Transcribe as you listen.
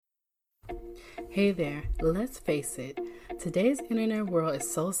Hey there, let's face it, today's internet world is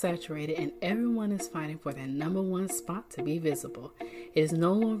so saturated and everyone is fighting for their number one spot to be visible. It is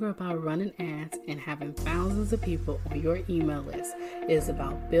no longer about running ads and having thousands of people on your email list. It is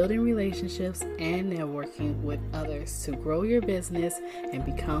about building relationships and networking with others to grow your business and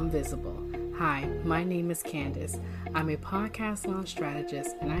become visible. Hi, my name is Candace. I'm a podcast launch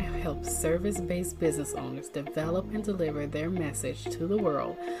strategist and I help service-based business owners develop and deliver their message to the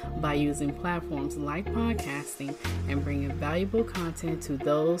world by using platforms like podcasting and bringing valuable content to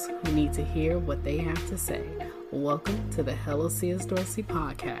those who need to hear what they have to say. Welcome to the Hello C.S. Dorsey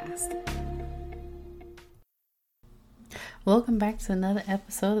podcast. Welcome back to another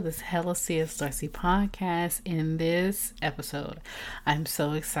episode of this Hello C.S. Dorsey podcast. In this episode, I'm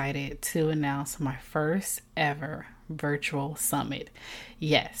so excited to announce my first ever virtual summit.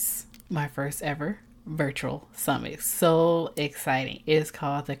 Yes, my first ever virtual summit. So exciting. It is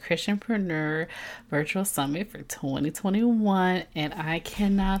called the Christianprenure Virtual Summit for 2021, and I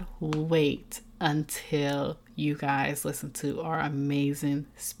cannot wait until you guys listen to our amazing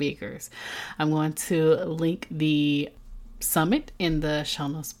speakers. I'm going to link the summit in the show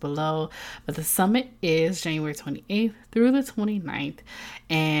notes below, but the summit is January 28th through the 29th,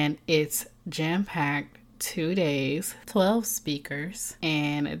 and it's jam-packed 2 days, 12 speakers,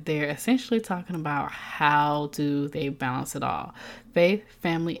 and they're essentially talking about how do they balance it all, faith,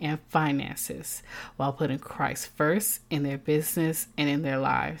 family, and finances, while putting Christ first in their business and in their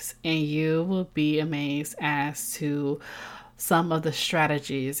lives. And you will be amazed as to some of the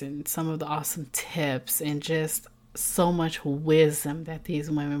strategies and some of the awesome tips and just so much wisdom that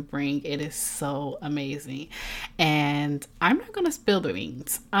these women bring. It is so amazing. And I'm not going to spill the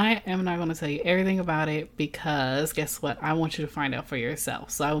beans. I am not going to tell you everything about it because guess what? I want you to find out for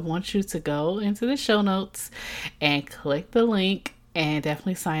yourself. So I want you to go into the show notes and click the link and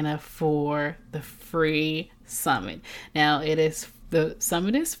definitely sign up for the free summit. Now the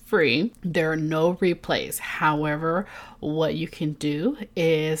summit is free. There are no replays. However, what you can do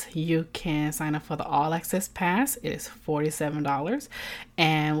is you can sign up for the All Access Pass. It is $47.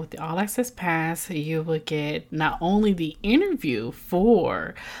 And with the All Access Pass, you will get not only the interview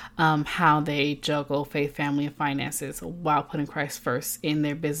for how they juggle faith, family, and finances while putting Christ first in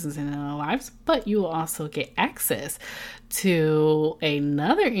their business and in their lives, but you will also get access to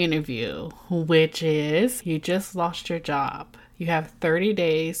another interview, which is you just lost your job. You have 30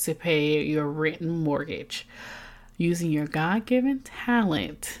 days to pay your rent and mortgage. Using your God-given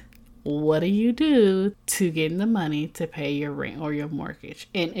talent, what do you do to get the money to pay your rent or your mortgage?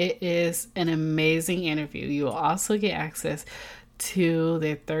 And it is an amazing interview. You will also get access to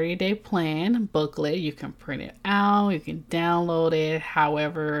their 30-day plan booklet. You can print it out, you can download it,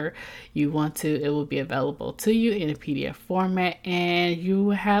 however you want to. It will be available to you in a PDF format, and you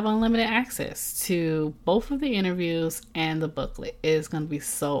will have unlimited access to both of the interviews and the booklet. It is going to be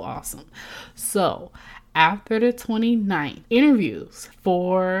so awesome. So after the 29th, interviews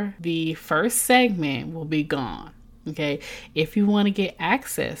for the first segment will be gone. Okay, if you want to get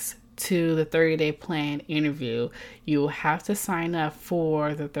access to the 30-day plan interview, you will have to sign up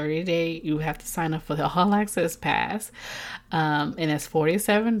for the 30-day. You have to sign up for the All Access Pass, and it's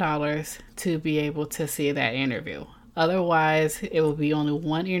 $47 to be able to see that interview. Otherwise, it will be only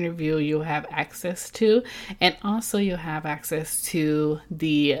one interview you'll have access to, and also you'll have access to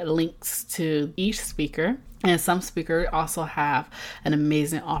the links to each speaker. And some speakers also have an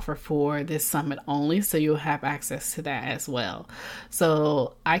amazing offer for this summit only, so you'll have access to that as well.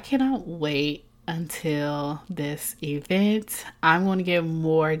 So I cannot wait until this event. I'm going to give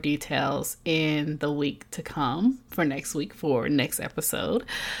more details in the week to come for next week for next episode.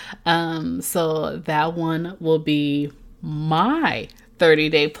 So that one will be my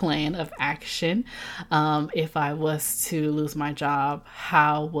 30-day plan of action. If I was to lose my job,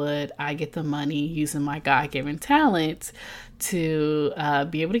 how would I get the money using my God-given talent to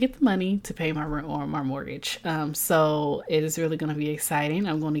be able to get the money to pay my rent or my mortgage? So it is really going to be exciting.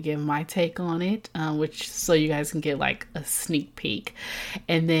 I'm going to give my take on it, so you guys can get like a sneak peek.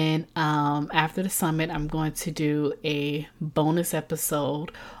 And then after the summit, I'm going to do a bonus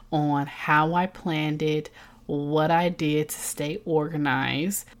episode on how I planned it, what I did to stay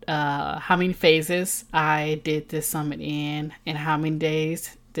organized, how many phases I did this summit in, and how many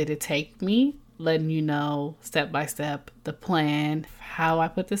days did it take me, letting you know step by step the plan, how I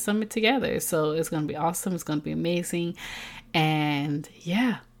put this summit together. So it's going to be awesome. It's going to be amazing. And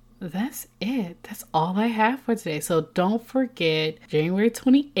yeah, that's it. That's all I have for today. So don't forget, January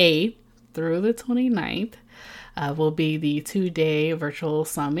 28th through the 29th will be the 2-day virtual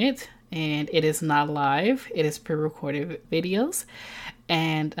summit. And it is not live. It is pre-recorded videos.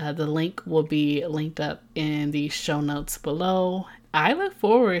 and the link will be linked up in the show notes below. I look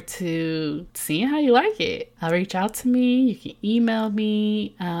forward to seeing how you like it. Reach out to me. You can email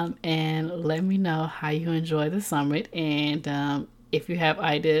me and let me know how you enjoy the summit, and if you have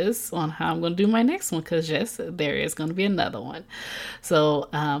ideas on how I'm going to do my next one, because yes, there is going to be another one. So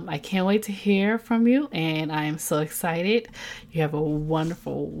I can't wait to hear from you, and I am so excited. You have a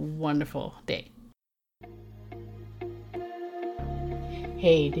wonderful, wonderful day.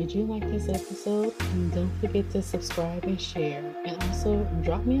 Hey, did you like this episode? Don't forget to subscribe and share, and also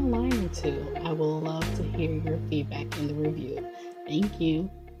drop me a line or two. I will love to hear your feedback in the review. Thank you.